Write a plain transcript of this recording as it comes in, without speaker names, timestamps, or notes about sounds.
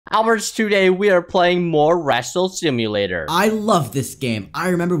Alberts, today we are playing more Wrestle Simulator. I love this game. I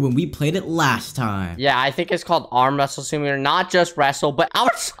remember when we played it last time. Yeah, I think it's called ARM Wrestle Simulator. Not just Wrestle, but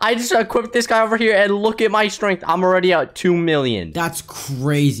Alberts, I just equipped this guy over here and look at my strength. I'm already at 2 million. That's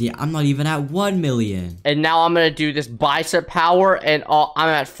crazy. I'm not even at 1 million. And now I'm going to do this bicep power and I'm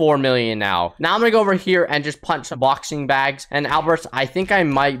at 4 million now. Now I'm going to go over here and just punch some boxing bags. And Alberts, I think I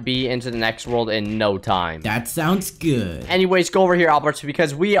might be into the next world in no time. That sounds good. Anyways, go over here, Alberts,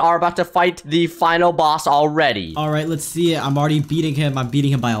 because we are about to fight the final boss already. All right, let's see it. I'm already beating him. I'm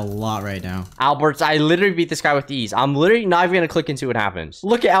beating him by a lot right now. Alberts, I literally beat this guy with ease. I'm literally not even going to click and see what happens.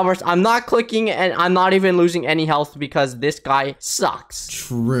 Look at Alberts. I'm not clicking and I'm not even losing any health because this guy sucks.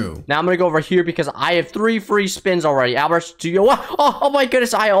 True. Now I'm going to go over here because I have 3 free spins already. Alberts, do you... Oh my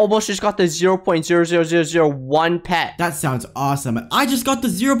goodness. I almost just got the 0.00001 pet. That sounds awesome. I just got the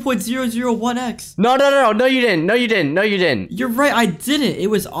 0.001x. No, you didn't. No, you didn't. No, you didn't. You're right. I didn't. It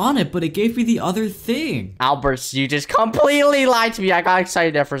was on it, but it gave me the other thing. Alberts, you just completely lied to me. I got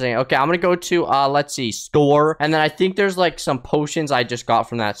excited there for a second. Okay, I'm going to go to, let's see, store. And then I think there's like some potions I just got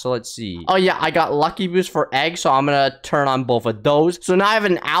from that. So let's see. Oh yeah, I got lucky boost for eggs. So I'm going to turn on both of those. So now I have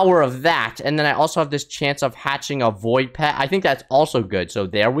an hour of that. And then I also have this chance of hatching a void pet. I think that's also good. So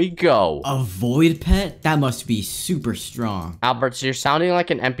there we go. A void pet? That must be super strong. Alberts, you're sounding like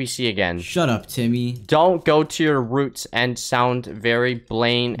an NPC again. Shut up, Timmy. Don't go to your roots and sound very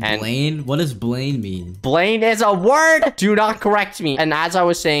Blaine and... Blaine? What does Blaine mean? Blaine is a word! Do not correct me. And as I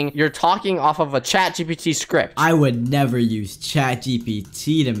was saying, you're talking off of a ChatGPT script. I would never use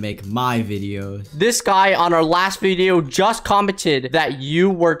ChatGPT to make my videos. This guy on our last video just commented that you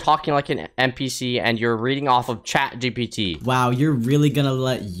were talking like an NPC and you're reading off of ChatGPT. Wow, you're really gonna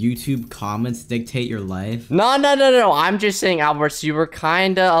let YouTube comments dictate your life? No. I'm just saying, Alberts, you were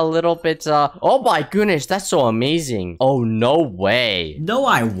kinda a little bit, oh my goodness, that's so amazing. Oh, no way. No,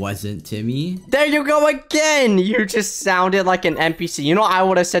 I wasn't, Timmy. There you go again. You just sounded like an NPC. You know what I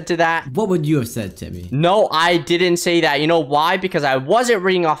would have said to that? What would you have said, Timmy? No, I didn't say that. You know why? Because I wasn't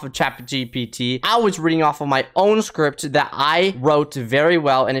reading off of ChatGPT. I was reading off of my own script that I wrote very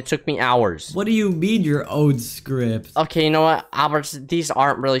well, and it took me hours. What do you mean your own script? Okay, you know what, Alberts? These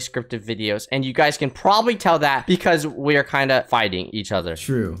aren't really scripted videos, and you guys can probably tell that because we are kind of fighting each other.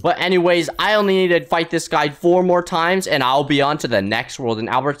 True. But anyways, I only need to fight this guy 4 more times, and I'll be on to the next world. And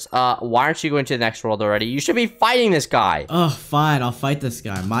Alberts, why aren't you going to the next world already? You should be fighting this guy. Oh, fine. I'll fight this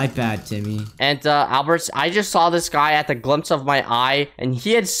guy. My bad, Timmy. And, Alberts, I just saw this guy at the glimpse of my eye, and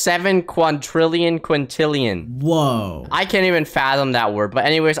he had 7 quintillion. Whoa. I can't even fathom that word. But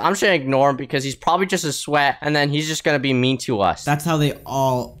anyways, I'm just gonna ignore him because he's probably just a sweat, and then he's just gonna be mean to us. That's how they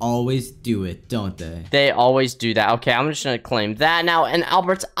always do it, don't they? They always do that. Okay, I'm just gonna claim that now. And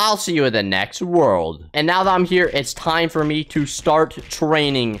Alberts, I'll see you in the next world. And now that I'm here, it's time for me to start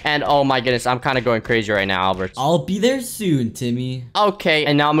training. And oh my goodness, I'm kind of going crazy right now, Alberts. I'll be there soon, Timmy. Okay,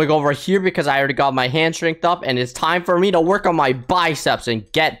 and now I'm gonna go over here because I already got my hand strength up, and it's time for me to work on my biceps and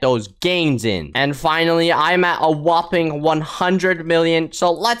get those gains in. And finally, I'm at a whopping 100 million.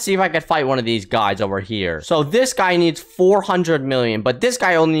 So let's see if I can fight one of these guys over here. So this guy needs 400 million, but this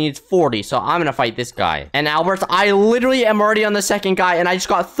guy only needs 40. So I'm gonna fight this guy. And Alberts, I literally am already on the second guy, and I just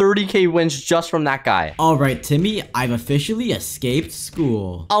got 30k wins just from that guy. All right, Timmy, I've officially escaped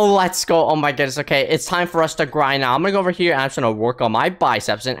school. Oh, let's go. Oh my goodness. Okay, it's time for us to grind now. I'm gonna go over here and I'm just gonna work on my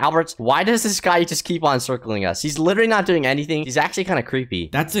biceps. And Alberts, why does this guy just keep on circling us? He's literally not doing anything. He's actually kind of creepy.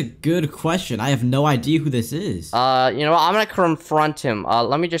 That's a good question. I have no idea who this is. You know what? I'm gonna confront him.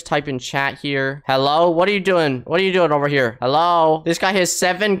 Let me just type in chat here. Hello? What are you doing? What are you doing over here? Hello? This guy has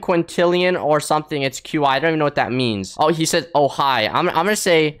 7 quintillion or something. It's QI. I don't even know what that means. Oh, he said, oh, hi. I'm gonna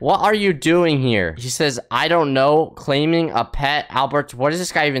say, what are you doing here? He says, I don't know. Claiming a pet. Albert, what is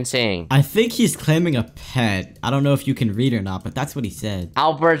this guy even saying? I think he's claiming a pet. I don't know if you can read or not, but that's what he said.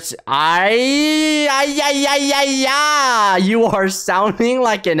 Albert, you are sounding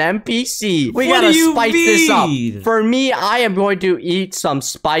like an NPC. We gotta spice this up. For me, I am going to eat some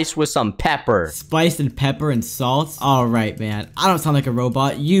spice with some pepper. Spice and pepper and salt? All right, man. I don't sound like a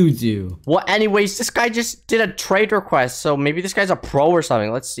robot. You do. Well, anyways, this guy just did a trade request, so maybe this guy's a pro or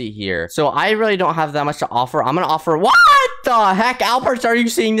something. Let's see here. So I really don't have that much to offer. I'm gonna offer... What the heck? Albert, are you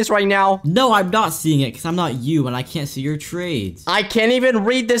seeing this right now? No, I'm not seeing it because I'm not you and I can't see your trades. I can't even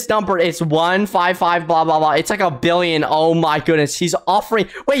read this number. It's 155 blah blah blah. It's like a billion. Oh my goodness. He's offering...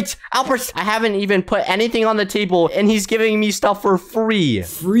 Wait, Albert, I haven't even put anything on the table and he's giving me stuff for free.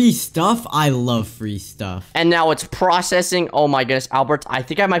 Free stuff? I love free stuff. And now it's processing. Oh my goodness, Albert, I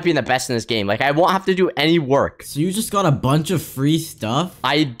think I might be the best in this game. Like, I won't have to do any work. So you just got a bunch of free stuff?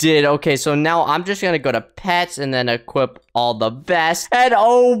 I did. Okay, so now I'm just gonna go to pets and then equip all the best. And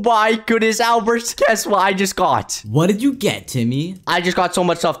oh my goodness, Albert, guess what I just got? What did you get, Timmy? I just got so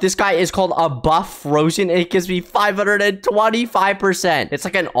much stuff. This guy is called a buff frozen. It gives me 525%. It's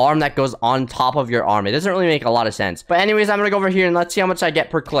like an arm that goes on top of your arm. It doesn't really make a lot of sense. But anyways, I'm gonna go over here and let's see how much I get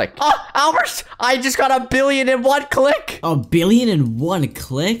per click. Oh, Albert, I just got 1 billion in 1 click. 1 billion in 1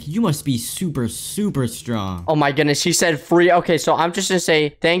 click? You must be super, super strong. Oh my goodness, she said free. Okay, so I'm just gonna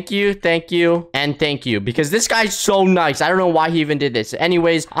say thank you, and thank you. Because this guy's so nice. I don't know why he even did this.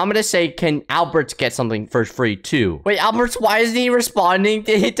 Anyways, I'm gonna say, can Albert get something for free too? Wait, Albert, why isn't he responding?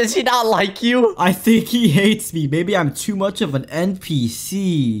 Does he not like you? I think he hates me. Maybe I'm too much of an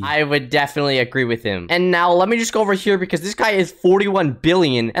NPC. I would definitely agree with him. And now let me just go over here because this guy is 41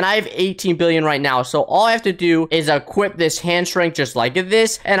 billion and I have 18 billion right now. So all I have to do is equip this hand shrink just like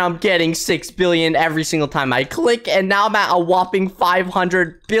this, and I'm getting 6 billion every single time I click, and now I'm at a whopping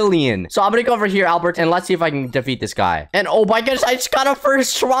 500 billion. So I'm gonna go over here, Albert, and let's see if I can defeat this guy. And oh my goodness, I just got a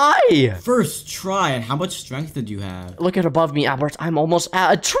first try. First try? And how much strength did you have? Look at above me, Albert. I'm almost at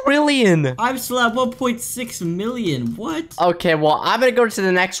 1 trillion. I'm still at 1.6 million. What? Okay, well, I'm gonna go to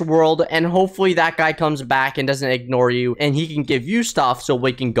the next world, and hopefully that guy comes back and doesn't ignore you, and he can give you stuff so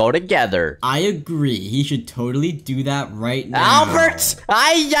we can go together. I agree. He should totally do that right now. Albert!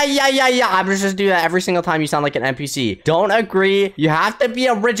 Yeah. I'm just gonna do that every single time you sound like an NPC. Don't agree. You have to be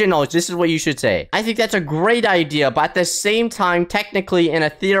original. This is what you should say. I think that's a great idea, but at the same time, technically, in a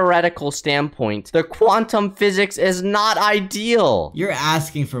theoretical standpoint, the quantum physics is not ideal. You're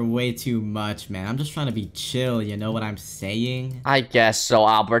asking for way too much, man. I'm just trying to be chill. You know what I'm saying? I guess so,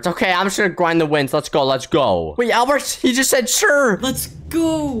 Albert. Okay, I'm just gonna grind the wins. Let's go. Wait, Albert, he just said sure. Let's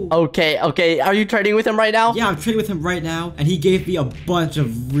go. Okay. Are you trading with him right now? Yeah, I'm trading with him right now, and he gave me a bunch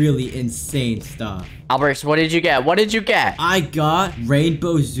of really insane stuff. Albert, what did you get? I got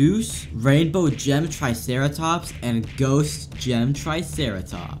Rainbow Zeus, Rainbow Gem Triceratops, and Ghost Gem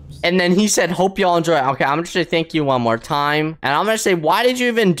Triceratops. And then he said, hope y'all enjoy it. Okay, I'm just gonna thank you one more time. And I'm gonna say, why did you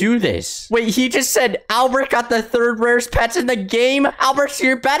even do this? Wait, he just said, Albert got the 3rd rarest pets in the game? Albert,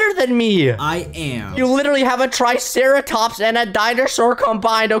 you're better than me. I am. You literally have a Triceratops and a dinosaur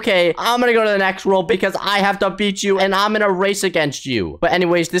combined. Okay, I'm gonna go to the next world because I have to beat you and I'm gonna race against you. But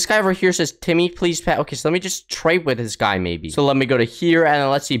anyways, this guy over here says, Timmy, please pet. Okay, so let me just trade with this guy maybe. So let me go to here and then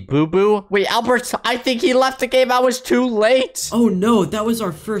let's see, Boo Boo. Wait, Albert, I think he left the game. I was too late. Oh no, that was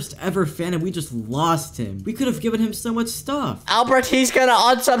our first ever fan and we just lost him. We could have given him so much stuff. Albert, he's gonna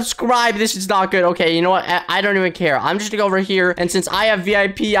unsubscribe. This is not good. Okay, you know what? I don't even care. I'm just gonna go over here, and since I have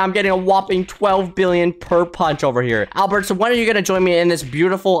VIP, I'm getting a whopping 12 billion per punch over here. Albert, so when are you gonna join me in this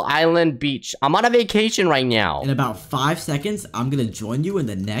beautiful island beach? I'm on a vacation right now. In about 5 seconds, I'm gonna join you in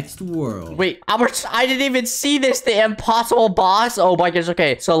the next world. Wait, Albert, I didn't even see this. The impossible boss. Oh my goodness.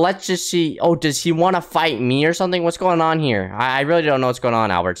 Okay, so let's just see. Oh, does he want to fight me or something? What's going on here? I really don't know what's going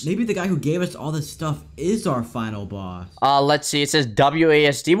on, Albert. Maybe the guy who gave us all this stuff is our final boss. Let's see. It says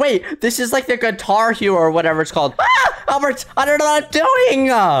WASD. Wait, this is like the Guitar Hero or whatever it's called. Ah, Albert, I don't know what I'm doing.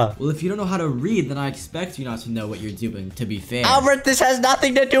 Well, if you don't know how to read, then I expect you not to know what you're doing, to be fair. Albert, this has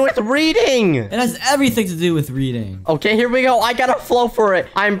nothing to do with reading. It has everything to do with reading. Okay, here we go. I got a flow for it.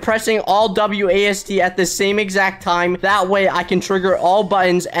 I'm pressing all WASD at the same exact time. That way I can trigger all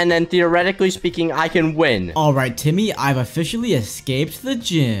buttons and then theoretically speaking, I can win. All right, Timmy, I've officially escaped the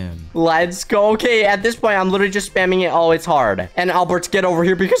gym. Let's go. Okay, at this point, I'm literally just spamming it. Oh, it's hard. And Albert, get over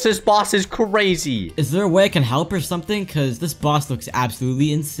here because this boss is crazy. Is there a way I can help or something? Because this boss looks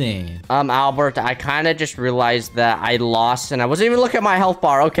absolutely insane. Albert, I kind of just realized that I lost and I wasn't even looking at my health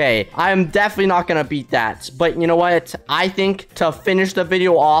bar. Okay, I'm definitely not going to beat that. But you know what? I think to finish the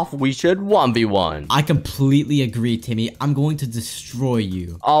video off, we should 1v1. I completely agree, Timmy. I'm going to destroy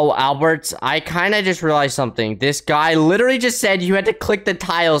you. Oh, Albert, I kind of just realized something. This guy literally just said you had to click the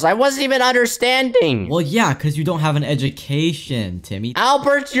tiles. I wasn't even understanding. Well, yeah, because you don't have an education, Timmy.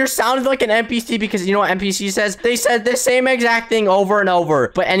 Albert, you're sounding like an NPC because you know what NPC says? They said the same exact thing over and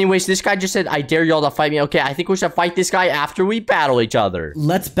over. But anyways, this guy just said, I dare y'all to fight me. Okay, I think we should fight this guy after we battle each other.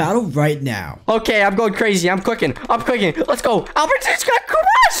 Let's battle right now. Okay, I'm going crazy. I'm clicking. Let's go. Albert just got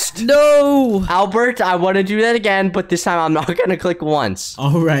crushed. No. Albert, I want to do that again, but this time I'm not going to click once.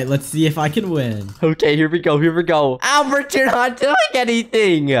 All right, let's see if I can win. Okay, here we go. Albert, you're not doing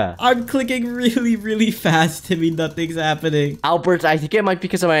anything. I'm clicking really fast, Timmy. Nothing's happening. Albert, I think it might be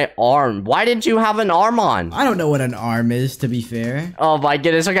because of my arm. Why didn't you have an arm on? I don't know what an arm is, to be fair. Oh my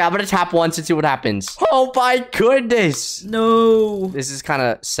goodness. Okay, I'm gonna tap once and see what happens. Oh my goodness. No. This is kind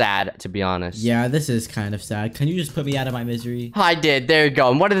of sad, to be honest. Yeah, this is kind of sad. Can you just put me out of my misery? I did. There you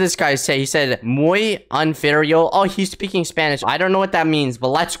go. what did this guy say? He said, muy unferio. Oh, he's speaking Spanish. I don't know what that means, but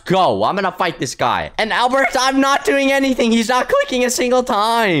let's go. I'm gonna fight this guy. And Albert, I'm not doing anything. He's not clicking a single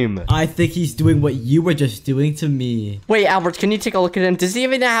time. I think he's doing what you were just doing to me. Wait, Albert, can you take a look at him? Does he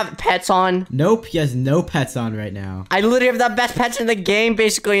even have pets on? Nope, he has no pets on right now. I literally have the best pets in the game,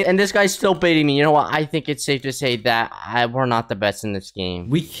 basically, and this guy's still baiting me. You know what? I think it's safe to say that we're not the best in this game.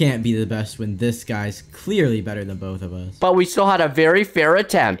 We can't be the best when this guy's clearly better than both of us. But we still had a very fair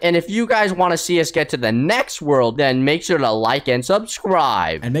attempt. And if you guys want to see us get to the next world, then make sure to like and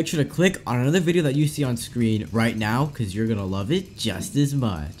subscribe. And make sure to click on another video that you see on screen right now, because you're gonna love it just as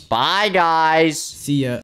much. Bye, guys. See ya.